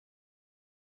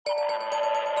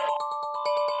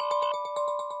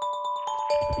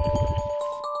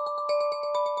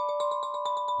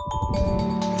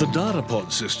The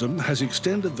Datapod system has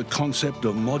extended the concept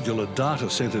of modular data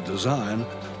center design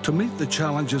to meet the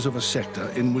challenges of a sector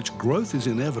in which growth is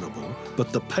inevitable,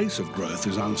 but the pace of growth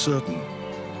is uncertain.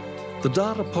 The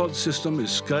Datapod system is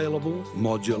scalable,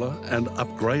 modular, and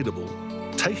upgradable,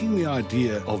 taking the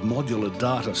idea of modular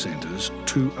data centers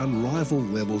to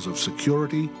unrivaled levels of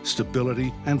security,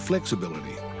 stability, and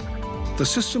flexibility. The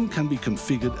system can be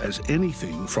configured as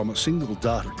anything from a single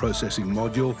data processing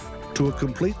module to a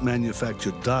complete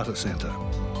manufactured data center.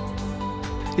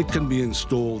 It can be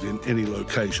installed in any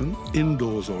location,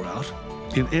 indoors or out,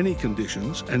 in any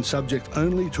conditions, and subject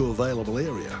only to available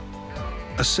area.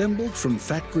 Assembled from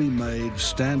factory-made,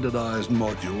 standardized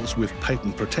modules with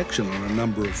patent protection on a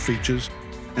number of features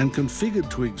and configured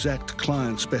to exact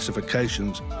client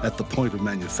specifications at the point of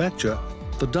manufacture,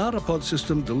 the Datapod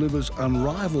system delivers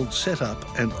unrivaled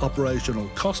setup and operational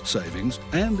cost savings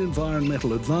and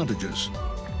environmental advantages.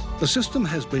 The system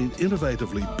has been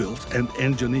innovatively built and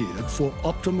engineered for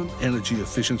optimum energy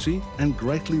efficiency and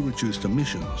greatly reduced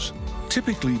emissions.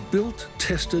 Typically built,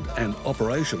 tested and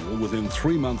operational within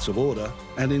 3 months of order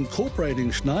and incorporating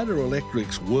Schneider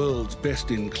Electric's world's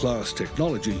best-in-class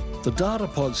technology, the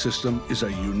Datapod system is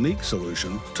a unique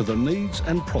solution to the needs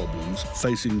and problems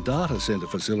facing data center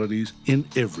facilities in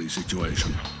every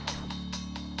situation.